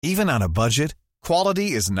Even on a budget,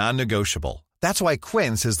 quality is non-negotiable. That's why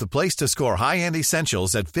Quince is the place to score high-end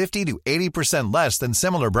essentials at 50 to 80% less than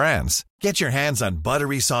similar brands. Get your hands on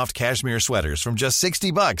buttery soft cashmere sweaters from just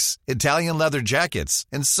 $60, Italian leather jackets,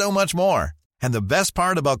 and so much more. And the best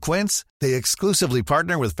part about Quince, they exclusively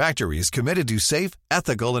partner with factories committed to safe,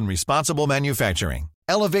 ethical, and responsible manufacturing.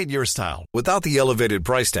 Elevate your style without the elevated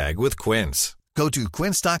price tag with Quince. Go to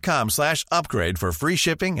quince.com/upgrade for free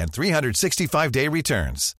shipping and 365-day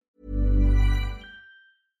returns.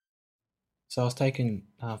 So I was taking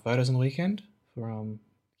photos on the weekend for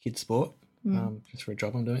kids' sport, just for a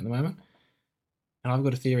job I'm doing at the moment. And I've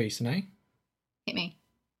got a theory, Sine. Hit me.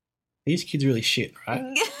 These kids are really shit,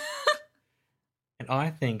 right? And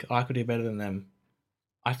I think I could do better than them.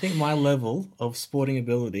 I think my level of sporting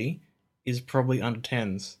ability is probably under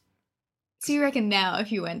 10s. So you reckon now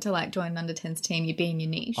if you went to like join an under 10s team, you'd be in your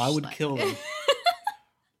niche? I would kill them.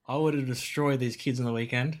 I would have destroyed these kids on the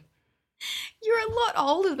weekend. You're a lot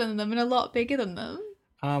older than them and a lot bigger than them.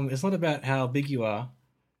 It's not about how big you are.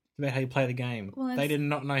 It's about how you play the game. Well, they did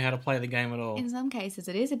not know how to play the game at all. In some cases,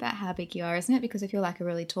 it is about how big you are, isn't it? Because if you're like a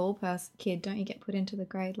really tall kid, don't you get put into the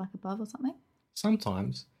grade like above or something?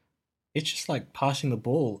 Sometimes. It's just like passing the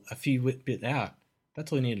ball a few bit out.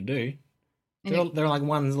 That's all you need to do. They're like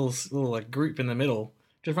one little like group in the middle.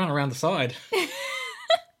 Just run around the side.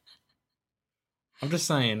 I'm just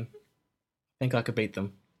saying. I think I could beat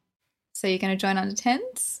them. So you're going to join under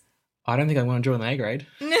 10s? I don't think I'm going to join the A grade.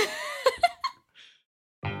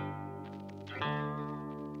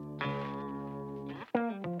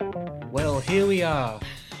 Well, here we are.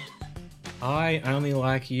 I only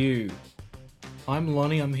like you. I'm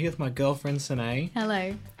Lonnie. I'm here with my girlfriend, Sine.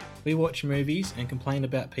 Hello. We watch movies and complain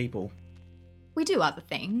about people. We do other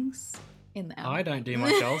things in there. I don't do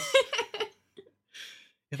much else.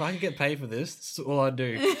 If I could get paid for this is all I'd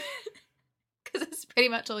do. Because it's pretty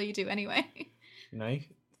much all you do anyway. You know,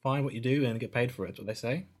 find what you do and get paid for it. That's what they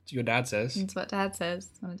say. That's what your dad says. That's what Dad says.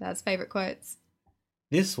 It's one of Dad's favourite quotes.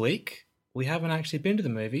 This week, we haven't actually been to the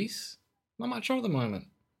movies. Not much on at the moment.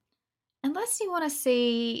 Unless you want to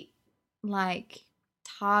see, like,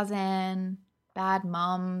 Tarzan, Bad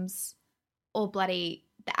Mums, or bloody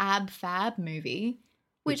the Ab Fab movie,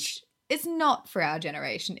 which is not for our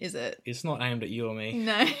generation, is it? It's not aimed at you or me.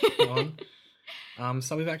 No.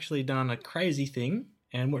 So we've actually done a crazy thing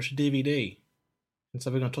and watched a DVD. And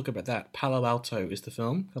so we're going to talk about that. Palo Alto is the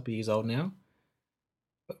film, a couple of years old now.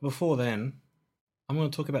 But before then, I'm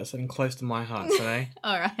going to talk about something close to my heart today.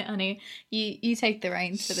 All right, honey. You take the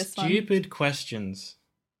reins for this one. Stupid questions.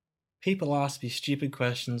 People ask me stupid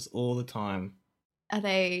questions all the time. Are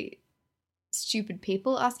they stupid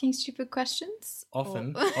people asking stupid questions?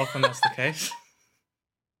 Often that's the case.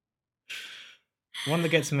 One that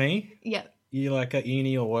gets me. Yep. You like at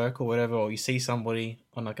uni or work or whatever, or you see somebody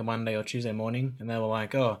on like a Monday or Tuesday morning and they were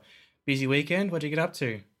like, oh, busy weekend? What'd you get up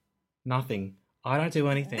to? Nothing. I don't do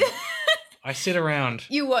anything. I sit around.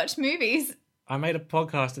 You watch movies. I made a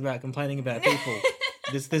podcast about complaining about people.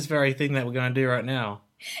 this very thing that we're going to do right now.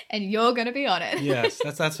 And you're going to be on it. Yes,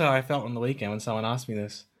 that's how I felt on the weekend when someone asked me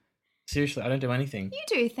this. Seriously, I don't do anything. You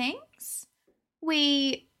do things.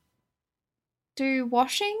 We do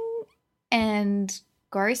washing and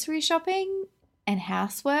grocery shopping and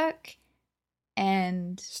housework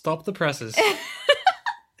and... Stop the presses.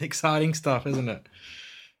 Exciting stuff, isn't it?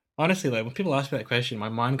 Honestly, though, when people ask me that question, my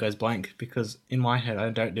mind goes blank because in my head, I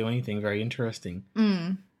don't do anything very interesting.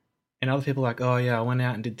 Mm. And other people are like, oh, yeah, I went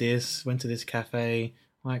out and did this, went to this cafe.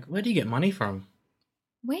 I'm like, where do you get money from?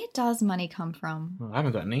 Where does money come from? Well, I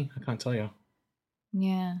haven't got any. I can't tell you.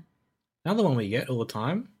 Yeah. Another one we get all the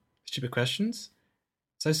time, stupid questions.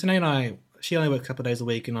 So Sine and I, she only works a couple of days a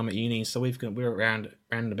week and I'm at uni, so we're around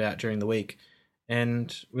and about during the week.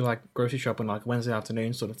 And we like grocery shopping like Wednesday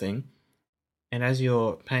afternoon sort of thing. And as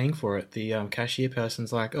you're paying for it, the cashier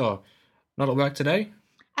person's like, oh, not at work today?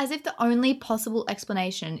 As if the only possible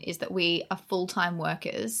explanation is that we are full-time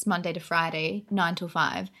workers, Monday to Friday, 9 till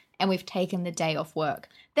 5, and we've taken the day off work.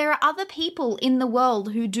 There are other people in the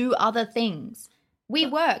world who do other things. We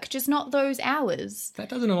work, just not those hours. That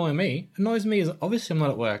doesn't annoy me. It annoys me is obviously I'm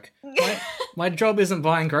not at work. My job isn't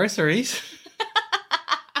buying groceries.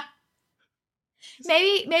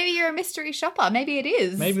 Maybe you're a mystery shopper. Maybe it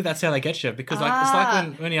is. Maybe that's how they get you. Because like it's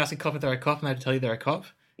like when you ask a cop if they're a cop and they have to tell you they're a cop.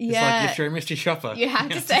 It's like if you're a mystery shopper. You have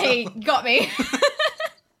to say, got me.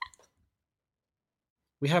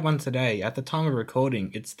 We have one today. At the time of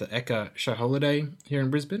recording, it's the Eka show holiday here in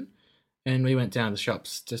Brisbane. And we went down to the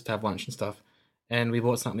shops just to have lunch and stuff. And we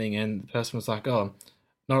bought something and the person was like, oh,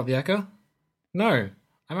 not at the Eka? No,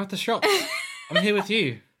 I'm at the shop. I'm here with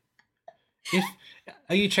you.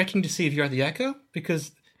 Are you checking to see if you're at the Eka?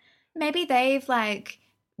 Because Maybe they've like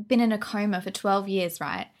been in a coma for 12 years,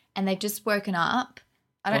 right? And they've just woken up.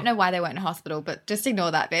 I don't know why they weren't in hospital, but just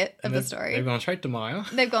ignore that bit of the story. They've gone straight to Maya.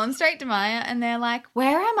 They've gone straight to Maya and they're like,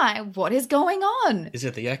 where am I? What is going on? Is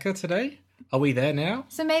it the Ekka today? Are we there now?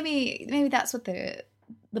 So maybe that's what the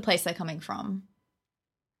place they're coming from.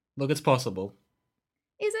 Look, it's possible.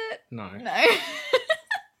 Is it? No. No.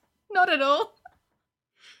 Not at all.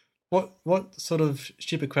 What sort of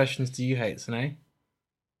stupid questions do you hate, Sine?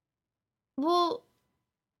 Well,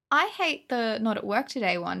 I hate the not at work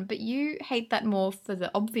today one, but you hate that more for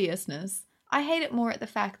the obviousness. I hate it more at the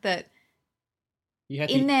fact that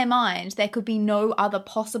in their mind, there could be no other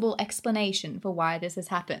possible explanation for why this has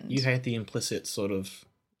happened. You hate the implicit sort of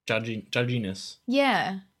judginess.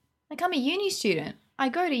 Yeah. Like, I'm a uni student. I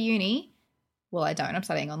go to uni. Well, I don't. I'm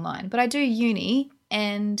studying online. But I do uni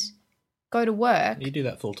and go to work. You do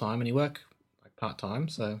that full time and you work like part-time,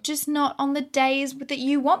 so... Just not on the days that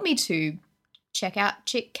you want me to. Check out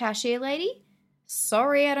chick cashier lady.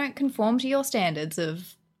 Sorry, I don't conform to your standards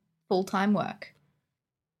of full-time work.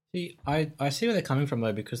 See, I see where they're coming from,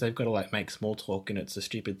 though, because they've got to, like, make small talk and it's a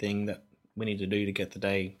stupid thing that we need to do to get the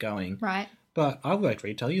day going. Right. But I've worked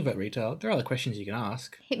retail, you've worked retail. There are other questions you can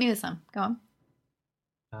ask. Hit me with some. Go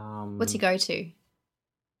on. What's your go-to?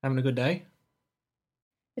 Having a good day?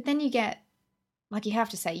 But then you get, like, you have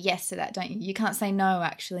to say yes to that, don't you? You can't say no,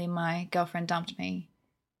 actually, my girlfriend dumped me.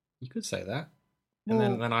 You could say that.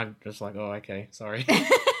 And then I'm just like, oh, okay, sorry.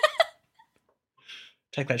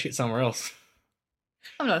 Take that shit somewhere else.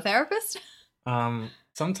 I'm not a therapist.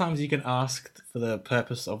 Sometimes you can ask for the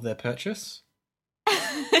purpose of their purchase.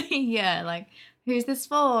 Yeah, like, who's this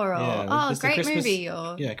for? Or, great movie.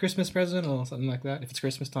 Or Christmas present or something like that, if it's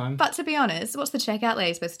Christmas time. But to be honest, what's the checkout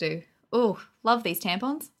lady supposed to do? Oh, love these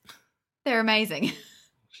tampons. They're amazing.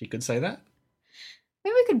 She could say that.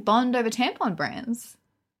 Maybe we could bond over tampon brands.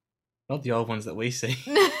 Not the old ones that we see.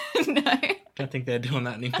 No. Don't think they're doing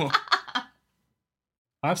that anymore.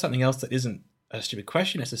 I have something else that isn't a stupid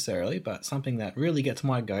question necessarily, but something that really gets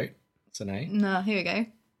my goat, Sine. No, here we go.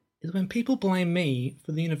 Is when people blame me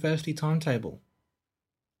for the university timetable.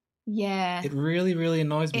 Yeah. It really, really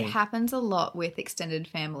annoys me. It happens a lot with extended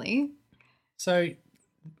family. So,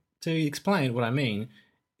 to explain what I mean,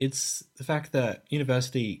 it's the fact that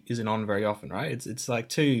university isn't on very often, right? It's like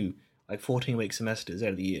 14-week semesters out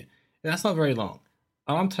of the year. And that's not very long.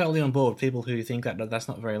 I'm totally on board with people who think that that's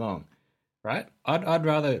not very long, right? I'd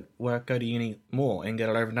rather go to uni more and get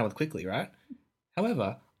it over and done with quickly, right?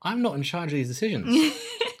 However, I'm not in charge of these decisions.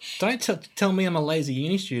 Don't tell me I'm a lazy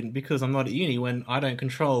uni student because I'm not at uni when I don't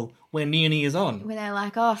control when uni is on. When they're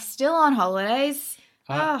like, oh, still on holidays.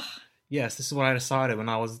 Yes, this is what I decided when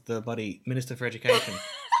I was the bloody Minister for Education.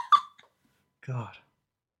 God.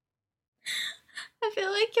 I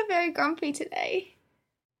feel like you're very grumpy today.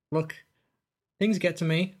 Look, things get to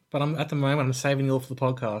me, but at the moment I'm saving it all for the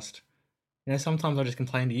podcast. You know, sometimes I just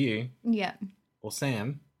complain to you. Yeah. Or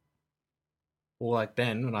Sam. Or like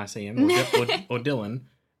Ben when I see him. Or Dylan.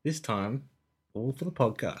 This time, all for the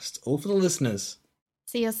podcast. All for the listeners.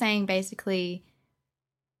 So you're saying basically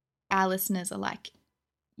our listeners are like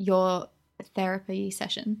your therapy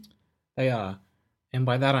session? They are. And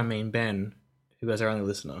by that I mean Ben, who is our only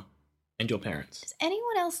listener, and your parents. Does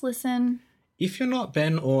anyone else listen? If you're not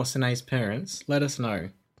Ben or Sinead's parents, let us know.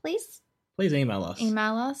 Please email us.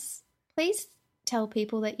 Email us. Please tell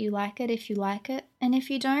people that you like it if you like it. And if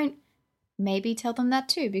you don't, maybe tell them that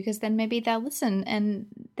too, because then maybe they'll listen and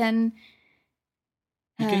then...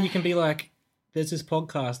 You can be like, there's this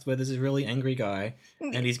podcast where there's this really angry guy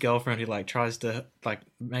and his girlfriend who like tries to like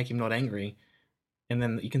make him not angry. And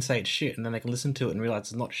then you can say it's shit and then they can listen to it and realize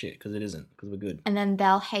it's not shit because it isn't, because we're good. And then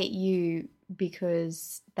they'll hate you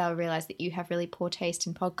because they'll realize that you have really poor taste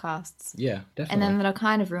in podcasts. Yeah, definitely. And then that'll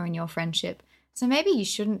kind of ruin your friendship. So maybe you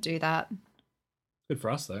shouldn't do that. Good for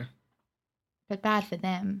us though. But bad for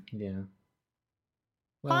them. Yeah.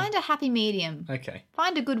 Well, find a happy medium. Okay.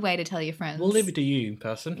 Find a good way to tell your friends. We'll leave it to you,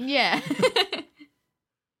 person. Yeah.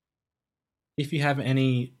 If you have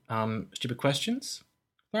any stupid questions,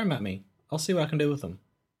 throw them at me. I'll see what I can do with them.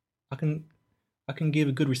 I can give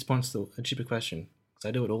a good response to a stupid question because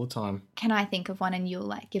I do it all the time. Can I think of one and you'll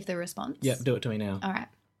like give the response? Yeah, do it to me now. All right.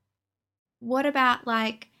 What about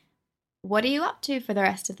like, what are you up to for the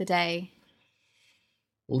rest of the day?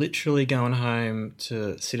 Literally going home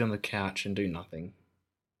to sit on the couch and do nothing.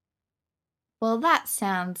 Well, that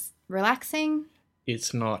sounds relaxing.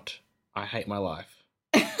 It's not. I hate my life.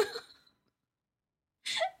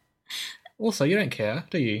 Also, you don't care,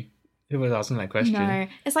 do you? Who was asking that question? No.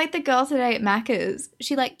 It's like the girl today at Macca's.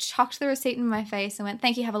 She like chucked the receipt in my face and went,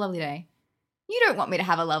 "Thank you, have a lovely day." You don't want me to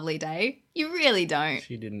have a lovely day. You really don't.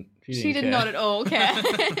 She didn't She did care. not at all care.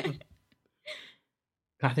 Can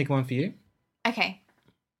I think of one for you? Okay.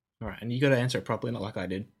 All right, and you got to answer it properly, not like I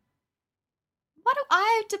did. Why do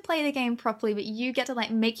I have to play the game properly, but you get to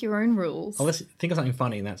like make your own rules? Oh, let's think of something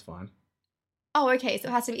funny, and that's fine. Oh, okay. So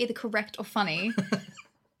it has to be either correct or funny.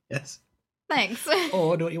 Yes. Thanks.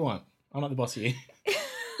 Or do what you want. I'm not the boss of you.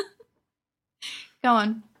 Go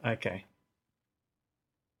on. Okay.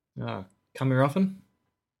 Come here often?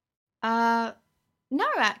 No,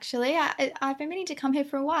 actually, I've been meaning to come here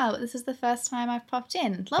for a while, but this is the first time I've popped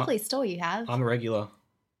in. Lovely store you have. I'm a regular.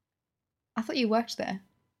 I thought you worked there.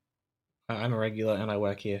 I'm a regular and I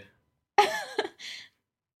work here.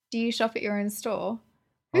 Do you shop at your own store?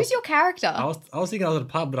 Who's your character? I was thinking I was at a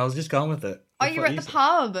pub, but I was just going with it. Oh, you were at the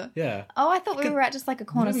pub? Yeah. Oh, I thought we were at just like a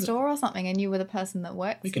corner Maybe- store or something and you were the person that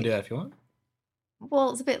works. We can do that if you want.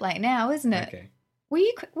 Well, it's a bit late now, isn't it? Okay. Were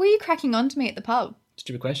you cracking on to me at the pub?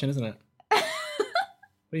 Stupid question, isn't it? What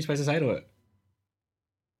are you supposed to say to it?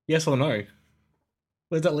 Yes or no?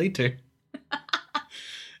 What does that lead to?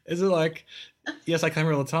 Is it like, yes, I come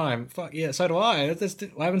here all the time? Fuck, yeah, so do I.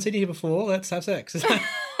 I haven't seen you here before. Let's have sex.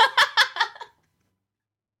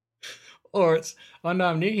 Or it's, oh no,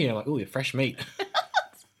 I'm new here. I'm like, ooh, you're fresh meat.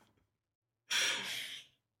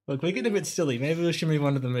 Look, we're getting a bit silly. Maybe we should move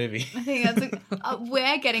on to the movie. I think that's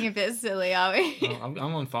we're getting a bit silly, are we? Oh,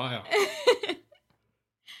 I'm on fire.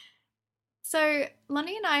 So,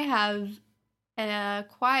 Lonnie and I have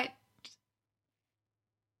quite,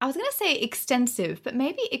 I was going to say extensive, but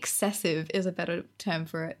maybe excessive is a better term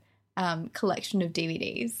for it, collection of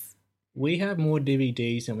DVDs. We have more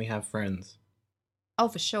DVDs than we have friends. Oh,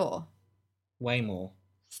 for sure. Way more.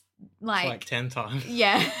 Like 10 times.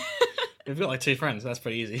 Yeah. We've got like 2 friends. That's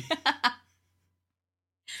pretty easy.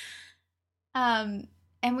 And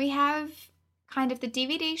we have kind of the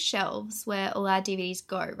DVD shelves where all our DVDs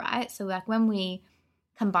go, right? So like when we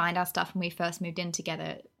combined our stuff when we first moved in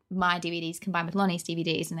together, my DVDs combined with Lonnie's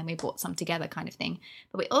DVDs, and then we bought some together kind of thing.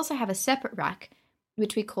 But we also have a separate rack,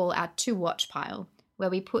 which we call our to watch pile, where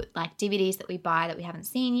we put like DVDs that we buy that we haven't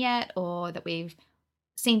seen yet or that we've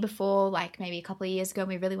seen before, like maybe a couple of years ago and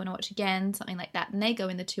we really want to watch again, something like that, and they go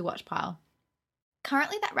in the to watch pile.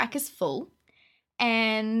 Currently that rack is full,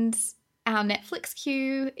 and our Netflix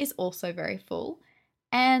queue is also very full,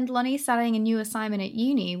 and Lonnie's starting a new assignment at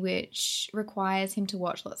uni which requires him to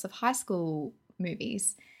watch lots of high school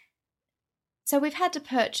movies. So we've had to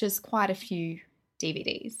purchase quite a few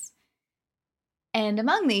DVDs. And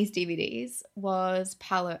among these DVDs was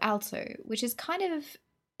Palo Alto, which is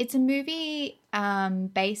it's a movie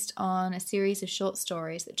based on a series of short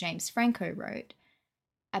stories that James Franco wrote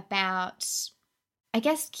about, I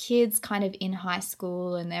guess, kids kind of in high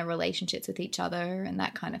school and their relationships with each other and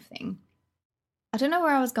that kind of thing. I don't know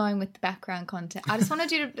where I was going with the background content. I just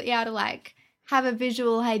wanted you to be able to like have a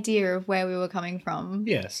visual idea of where we were coming from.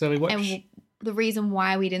 Yeah, so we watched... And the reason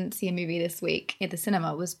why we didn't see a movie this week at the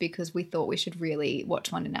cinema was because we thought we should really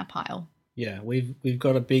watch one in our pile. Yeah, we've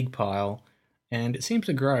got a big pile, and it seems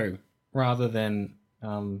to grow rather than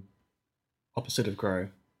opposite of grow,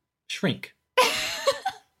 shrink.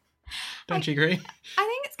 Don't you agree? I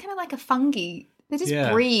think it's kind of like a fungi. They just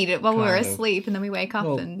Yeah, breed while we're kind of. asleep, and then we wake up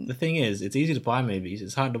Well, and the thing is, it's easy to buy movies.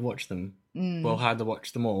 It's hard to watch them. Well, hard to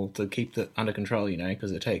watch them all to keep it under control,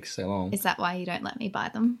 because it takes so long. Is that why you don't let me buy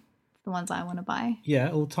them? The ones I want to buy. Yeah,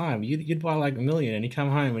 all the time. You'd buy like 1 million and you come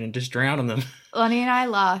home and just drown in them. Lonnie and I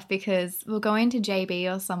laugh because we'll go into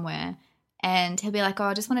JB or somewhere and he'll be like, oh,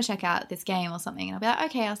 I just want to check out this game or something. And I'll be like,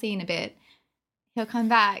 okay, I'll see you in a bit. He'll come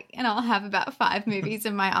back and I'll have about 5 movies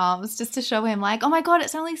in my arms just to show him like, oh my God,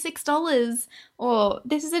 it's only $6. Or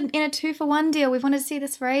this is in a 2-for-1 deal. We've wanted to see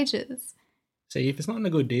this for ages. See, if it's not in a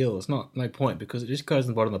good deal, it's no point because it just goes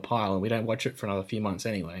in the bottom of the pile and we don't watch it for another few months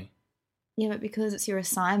anyway. Yeah, but because it's your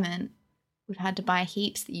assignment, we've had to buy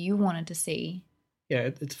heaps that you wanted to see. Yeah,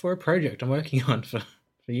 it's for a project I'm working on for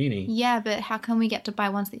uni. Yeah, but how can we get to buy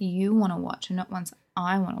ones that you want to watch and not ones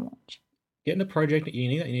I want to watch? Get in a project at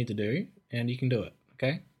uni that you need to do and you can do it,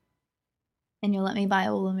 okay? And you'll let me buy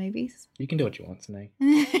all the movies? You can do what you want, Sine.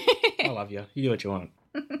 I love you. You do what you want.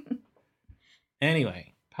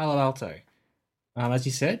 Anyway, Palo Alto. As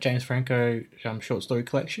you said, James Franco short story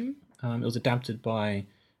collection. It was adapted by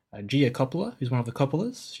Gia Coppola, who's one of the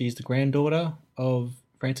Coppolas. She's the granddaughter of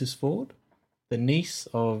Francis Ford, the niece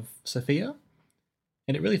of Sophia.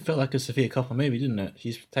 And it really felt like a Sophia Coppola movie, didn't it?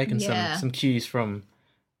 She's taken some cues from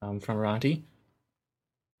her auntie.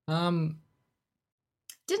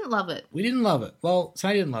 Didn't love it. We didn't love it. Well,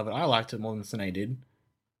 Sine didn't love it. I liked it more than Sine did.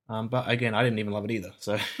 But again, I didn't even love it either.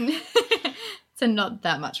 So So not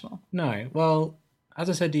that much more. no. Well, as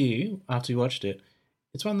I said to you after you watched it,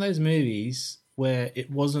 it's one of those movies where it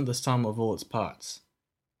wasn't the sum of all its parts.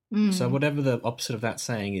 So whatever the opposite of that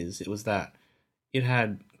saying is, it was that. It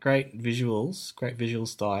had great visuals, great visual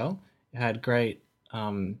style. It had great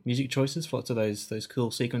music choices for lots of those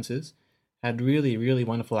cool sequences. Had really, really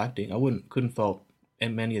wonderful acting. Couldn't fault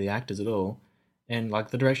many of the actors at all. And like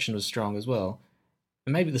the direction was strong as well.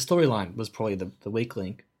 And maybe the storyline was probably the weak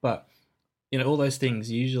link, but all those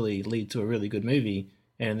things usually lead to a really good movie.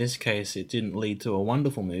 And in this case, it didn't lead to a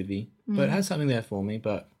wonderful movie, but it had something there for me,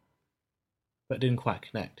 but didn't quite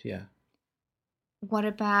connect. Yeah. What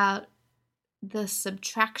about the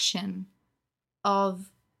subtraction of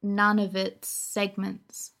none of its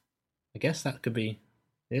segments? I guess that could be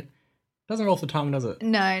it. Doesn't roll off the tongue, does it?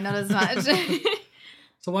 No, not as much.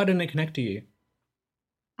 So why didn't it connect to you?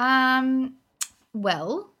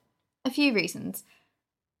 Well, a few reasons.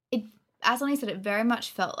 It, as Lonnie said, it very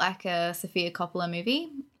much felt like a Sofia Coppola movie,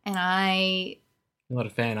 and I You're not a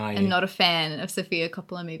fan, are you? am not a fan of Sofia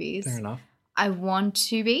Coppola movies. Fair enough. I want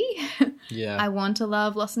to be. Yeah. I want to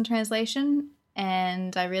love Lost in Translation,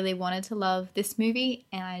 and I really wanted to love this movie,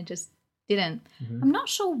 and I just didn't. Mhm. I'm not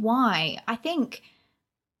sure why. I think,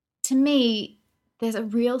 to me, there's a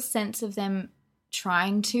real sense of them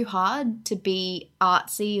trying too hard to be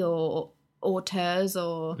artsy or auteurs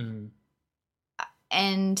or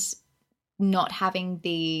and not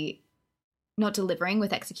delivering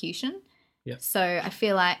with execution. Yep. So I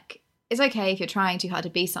feel like it's okay if you're trying too hard to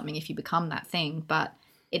be something if you become that thing, but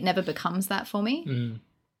it never becomes that for me.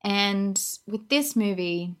 And with this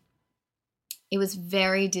movie, it was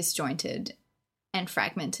very disjointed and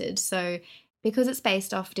fragmented. So because it's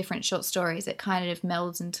based off different short stories, it kind of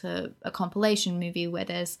melds into a compilation movie where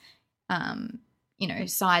there's,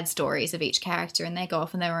 side stories of each character, and they go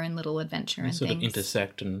off on their own little adventure and sort things. of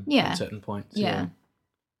intersect at certain points. Yeah.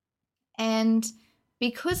 And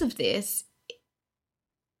because of this,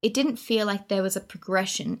 it didn't feel like there was a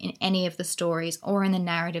progression in any of the stories or in the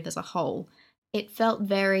narrative as a whole. It felt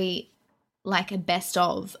very like a best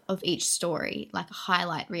of each story, like a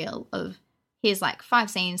highlight reel of here's like 5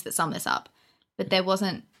 scenes that sum this up. But there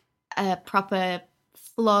wasn't a proper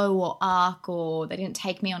flow or arc, or they didn't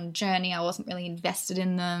take me on a journey. I wasn't really invested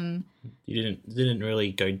in them. You didn't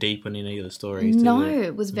really go deep in any of the stories. No, did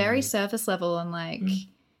it was very surface level, and like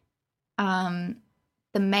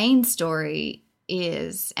the main story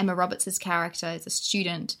is Emma Roberts' character is a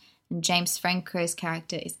student and James Franco's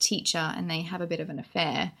character is teacher, and they have a bit of an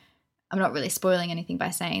affair. I'm not really spoiling anything by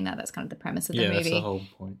saying that. That's kind of the premise of the movie. Yeah, that's the whole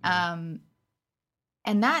point. Yeah.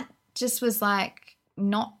 And that just was like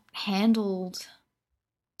not handled.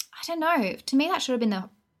 I don't know. To me, that should have been the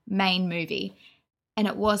main movie, and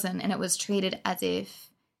it wasn't. And it was treated as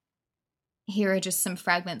if here are just some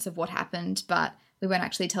fragments of what happened, but we won't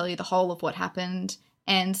actually tell you the whole of what happened,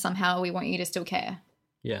 and somehow we want you to still care.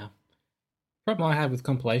 Yeah. The problem I have with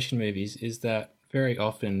compilation movies is that very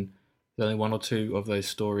often there's only 1 or 2 of those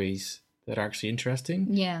stories that are actually interesting.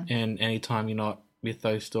 Yeah. And anytime you're not with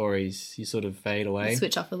those stories, you sort of fade away.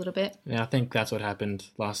 Switch off a little bit. And I think that's what happened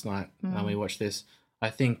last night when we watched this. I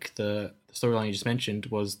think the storyline you just mentioned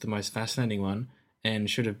was the most fascinating one, and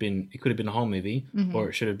it could have been a whole movie, or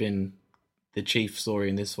it should have been the chief story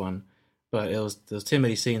in this one. But there was too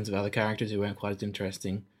many scenes of other characters who weren't quite as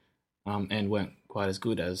interesting, and weren't quite as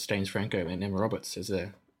good as James Franco and Emma Roberts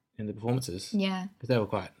in the performances. Yeah. Because they were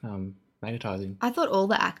quite magnetizing. I thought all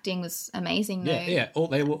the acting was amazing, though. Yeah,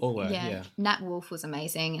 they all were. Yeah. Nat Wolff was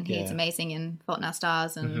amazing, and he's amazing in Fault in Our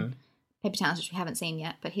Stars and Paper Towns, which we haven't seen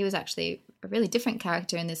yet. But he was actually a really different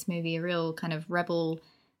character in this movie, a real kind of rebel,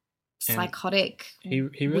 psychotic. He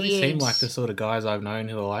really weird. seemed like the sort of guys I've known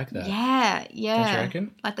who are like that. Yeah. Don't you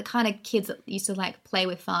reckon? Like the kind of kids that used to like play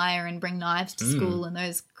with fire and bring knives to school and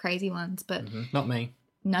those crazy ones. But Not me.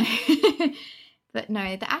 no. But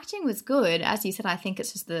no, the acting was good. As you said, I think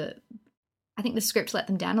it's just I think the script let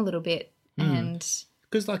them down a little bit. And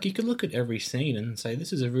because like you could look at every scene and say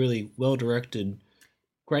this is a really well directed,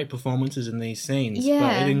 great performances in these scenes, but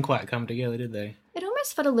Yeah. it didn't quite come together, did they? it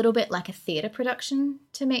almost felt a little bit like a theatre production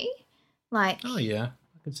to me. Like, Oh yeah,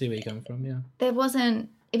 I can see where you're coming from. Yeah. it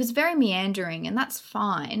was very meandering, and that's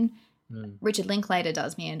fine. Richard Linklater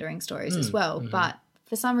does meandering stories as well, but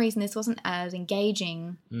for some reason this wasn't as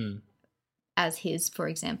engaging as his, for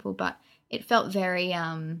example, but it felt very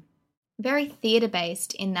very theatre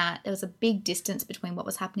based in that there was a big distance between what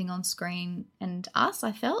was happening on screen and us.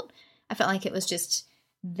 I felt like it was just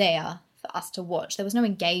there for us to watch. There was no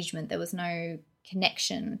engagement, there was no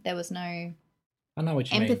connection, there was no I know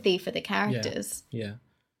what you mean. empathy for the characters. Yeah.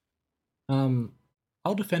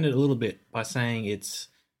 I'll defend it a little bit by saying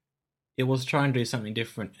it was trying to do something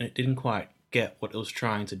different and it didn't quite get what it was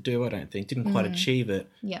trying to do, I don't think. Didn't quite achieve it.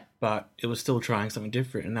 Yeah. But it was still trying something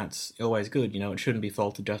different, and that's always good. It shouldn't be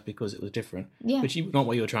faulted just because it was different. Yeah. Which not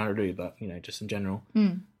what you were trying to do, but, just in general.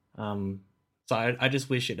 So I just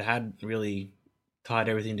wish it had really tied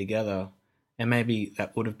everything together, and maybe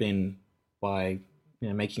that would have been by,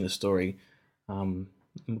 making the story a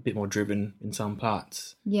bit more driven in some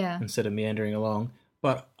parts. Yeah. Instead of meandering along.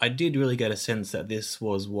 But I did really get a sense that this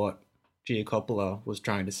was what Gia Coppola was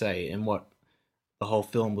trying to say, and what the whole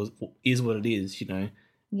film is what it is,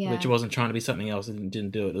 Yeah. Which it wasn't trying to be something else. It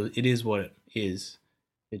didn't do it. It is what it is.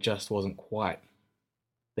 It just wasn't quite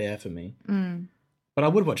there for me. But I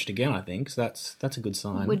would watch it again, I think. So that's a good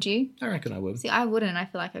sign. Would you? I reckon I would. See, I wouldn't. I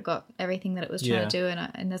feel like I got everything that it was trying to do,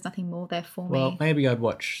 and there's nothing more there for me. Well, maybe I'd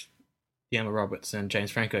watch the Emma Roberts and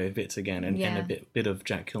James Franco bits again, and a bit of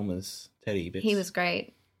Jack Kilmer's Teddy bits. He was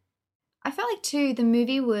great. I felt like, too, the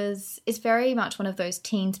movie is very much one of those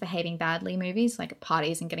teens behaving badly movies, like at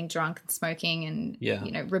parties and getting drunk and smoking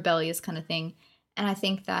and, rebellious kind of thing. And I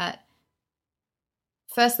think that,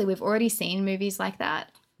 firstly, we've already seen movies like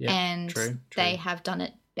that. Yeah, and true. They have done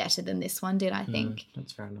it better than this one did, I think.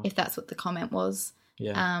 That's fair enough. If that's what the comment was.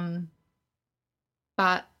 Yeah.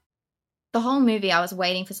 But the whole movie, I was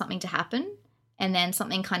waiting for something to happen, and then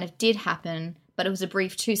something kind of did happen, but it was a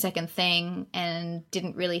brief 2-second thing and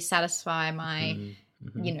didn't really satisfy my,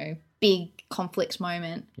 big conflict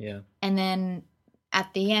moment. Yeah. And then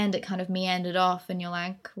at the end, it kind of meandered off, and you're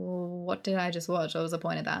like, well, what did I just watch? What was the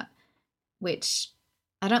point of that? Which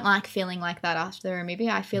I don't like feeling like that after a movie.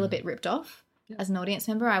 I feel a bit ripped off as an audience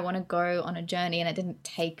member. I want to go on a journey, and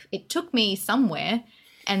it took me somewhere,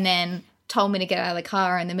 and then told me to get out of the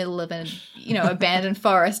car in the middle of an abandoned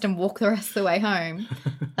forest and walk the rest of the way home.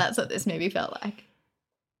 That's what this movie felt like.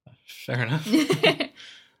 Fair enough.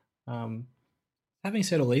 Having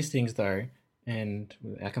said all these things, though, and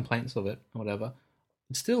our complaints of it or whatever,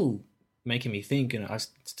 it's still making me think, and I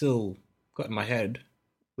still got in my head,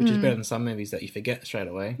 which is better than some movies that you forget straight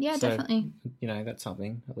away. Yeah, so, definitely. That's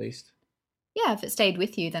something, at least. Yeah, if it stayed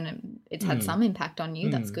with you, then it's had some impact on you.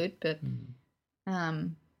 That's good, but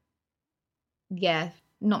yeah,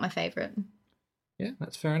 not my favourite. Yeah,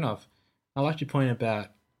 that's fair enough. I liked your point about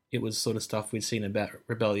it was sort of stuff we'd seen about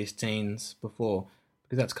rebellious teens before,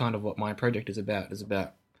 because that's kind of what my project is about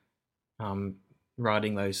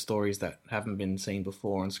writing those stories that haven't been seen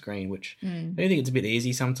before on screen, which I think it's a bit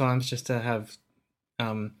easy sometimes just to have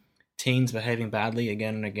teens behaving badly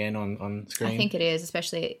again and again on screen. I think it is,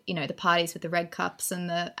 especially, the parties with the red cups and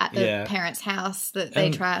at the parents' house that they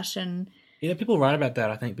trash and... Yeah, people write about that,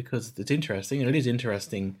 I think, because it's interesting, and it is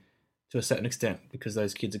interesting to a certain extent because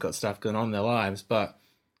those kids have got stuff going on in their lives, but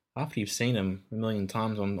after you've seen them a million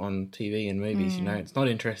times on TV and movies, it's not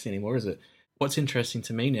interesting anymore, is it? What's interesting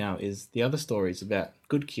to me now is the other stories about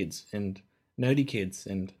good kids and nerdy kids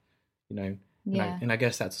and, and I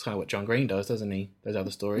guess that's kind of what John Green does, doesn't he? Those other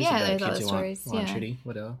stories about those kids other who stories, aren't shitty,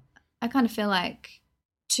 whatever. I kind of feel like,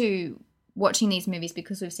 too, watching these movies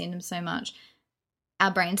because we've seen them so much,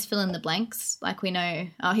 our brains fill in the blanks. Like we know,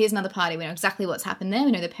 here's another party. We know exactly what's happened there. We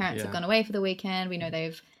know the parents have gone away for the weekend. We know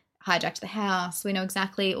they've hijacked the house. We know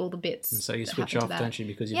exactly all the bits. And so you switch off, don't you,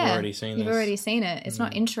 because you've already seen this. You've already seen it. It's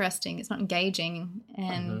not interesting. It's not engaging.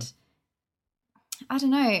 And I don't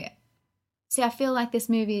know. See, I feel like this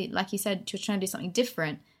movie, like you said, you're trying to do something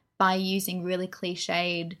different by using really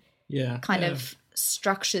cliched kind of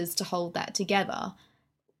structures to hold that together,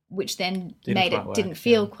 which then didn't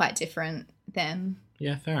feel quite different then.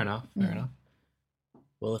 Yeah, fair enough. Fair enough.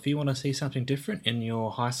 Well, if you want to see something different in your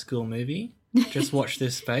high school movie, just watch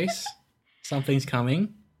this space. Something's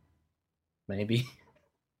coming. Maybe.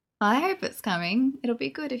 I hope it's coming. It'll be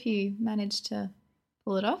good if you manage to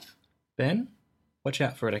pull it off. Ben, watch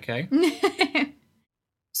out for it, okay?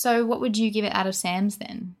 So what would you give it out of Sam's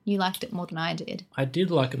then? You liked it more than I did. I did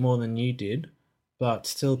like it more than you did, but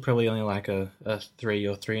still probably only like a 3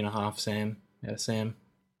 or 3.5 Sam out of Sam.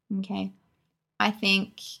 Okay. I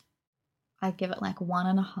think I'd give it like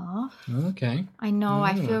 1.5. Okay. I know,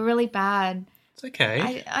 I feel really bad. It's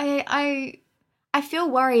okay. I feel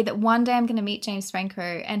worried that one day I'm going to meet James Franco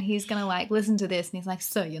and he's going to like listen to this and he's like,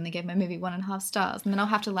 so you only gave my movie 1.5 stars. And then I'll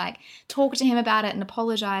have to like talk to him about it and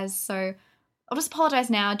apologise. So I'll just apologise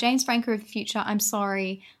now. James Franco of the future, I'm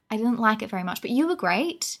sorry. I didn't like it very much, but you were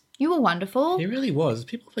great. You were wonderful. He really was.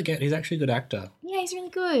 People forget he's actually a good actor. Yeah, he's really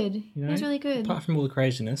good. He's really good. Apart from all the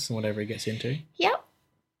craziness and whatever he gets into. Yep.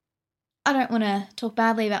 I don't want to talk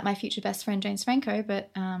badly about my future best friend, James Franco,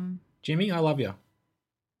 but... Jimmy, I love you.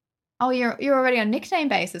 Oh, you're already on nickname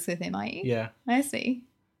basis with him, are you? Yeah. I see.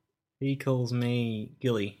 He calls me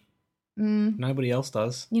Gilly. Nobody else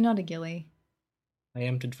does. You're not a Gilly. I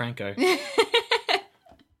am to Franco.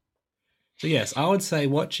 So yes, I would say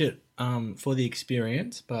watch it for the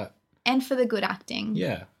experience, but And for the good acting.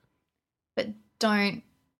 yeah. But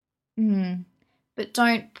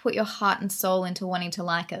don't put your heart and soul into wanting to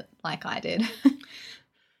like it like I did.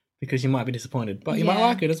 Because you might be disappointed, but you Yeah. might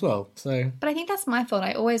like it as well. So But I think that's my fault.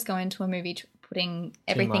 I always go into a movie putting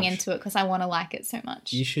everything much. into it because I want to like it so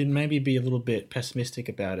much. you should maybe be a little bit pessimistic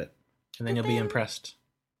about it, and then But you'll be then- impressed.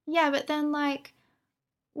 Yeah, but then like,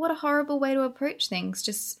 what a horrible way to approach things,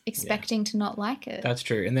 just expecting to not like it. That's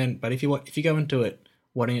true. And then, but if you go into it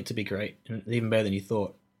wanting it to be great and even better than you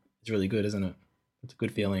thought, it's really good, isn't it? It's a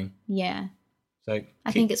good feeling. Yeah, So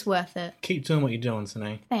I think it's worth it. keep doing what you're doing,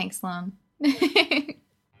 Sine. Thanks, Lon.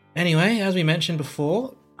 Anyway, as we mentioned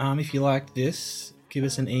before, if you like this, give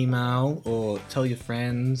us an email or tell your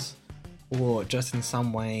friends, or just in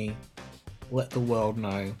some way let the world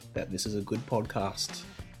know that this is a good podcast.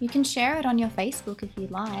 You can share it on your Facebook if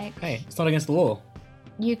you'd like. Hey, it's not against the law.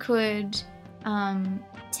 You could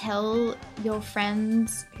tell your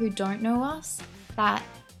friends who don't know us that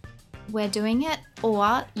we're doing it,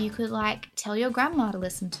 or you could like tell your grandma to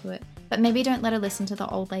listen to it. But maybe don't let her listen to the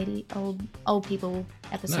old people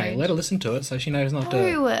episode. No, let her listen to it so she knows not to.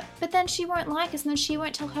 No, but then she won't like us, and then she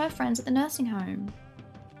won't tell her friends at the nursing home.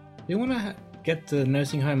 You want to get the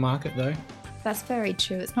nursing home market though? That's very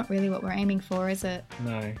true. It's not really what we're aiming for, is it?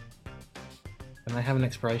 No. And they have an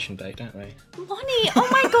expiration date, don't they? Lonnie, oh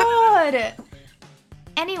my god!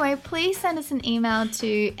 Anyway, please send us an email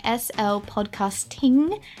to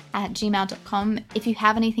slpodcasting@gmail.com if you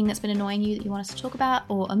have anything that's been annoying you that you want us to talk about,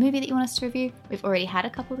 or a movie that you want us to review. We've already had a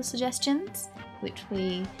couple of suggestions, which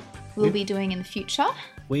we will be doing in the future.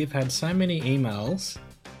 We've had so many emails,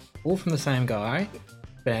 all from the same guy,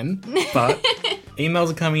 Ben, but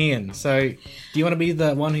emails are coming in. So, do you want to be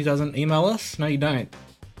the one who doesn't email us? No, you don't.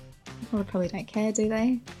 Well, they probably don't care, do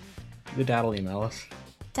they? Your dad will email us.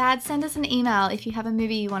 Dad, send us an email if you have a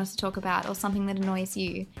movie you want us to talk about or something that annoys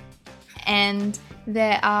you. And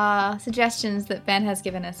there are suggestions that Ben has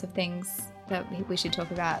given us of things that we should talk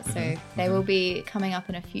about. So they will be coming up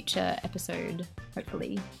in a future episode,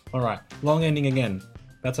 hopefully. All right, long ending again.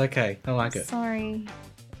 That's okay. I like it. Sorry.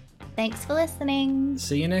 Thanks for listening.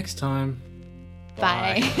 See you next time.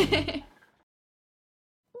 Bye. Lonnie,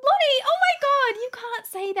 oh my god, you can't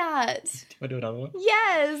say that. I'll do another one.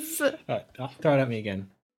 Yes. All right, throw it at me again.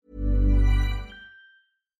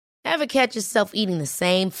 Ever catch yourself eating the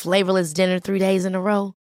same flavorless dinner 3 days in a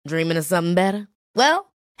row? Dreaming of something better?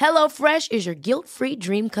 Well, HelloFresh is your guilt-free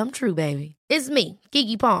dream come true, baby. It's me,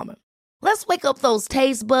 Keke Palmer. Let's wake up those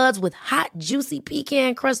taste buds with hot, juicy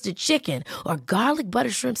pecan-crusted chicken or garlic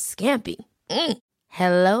butter shrimp scampi.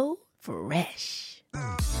 Hello Fresh.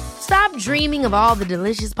 Stop dreaming of all the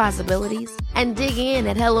delicious possibilities and dig in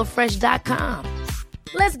at HelloFresh.com.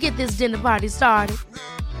 Let's get this dinner party started.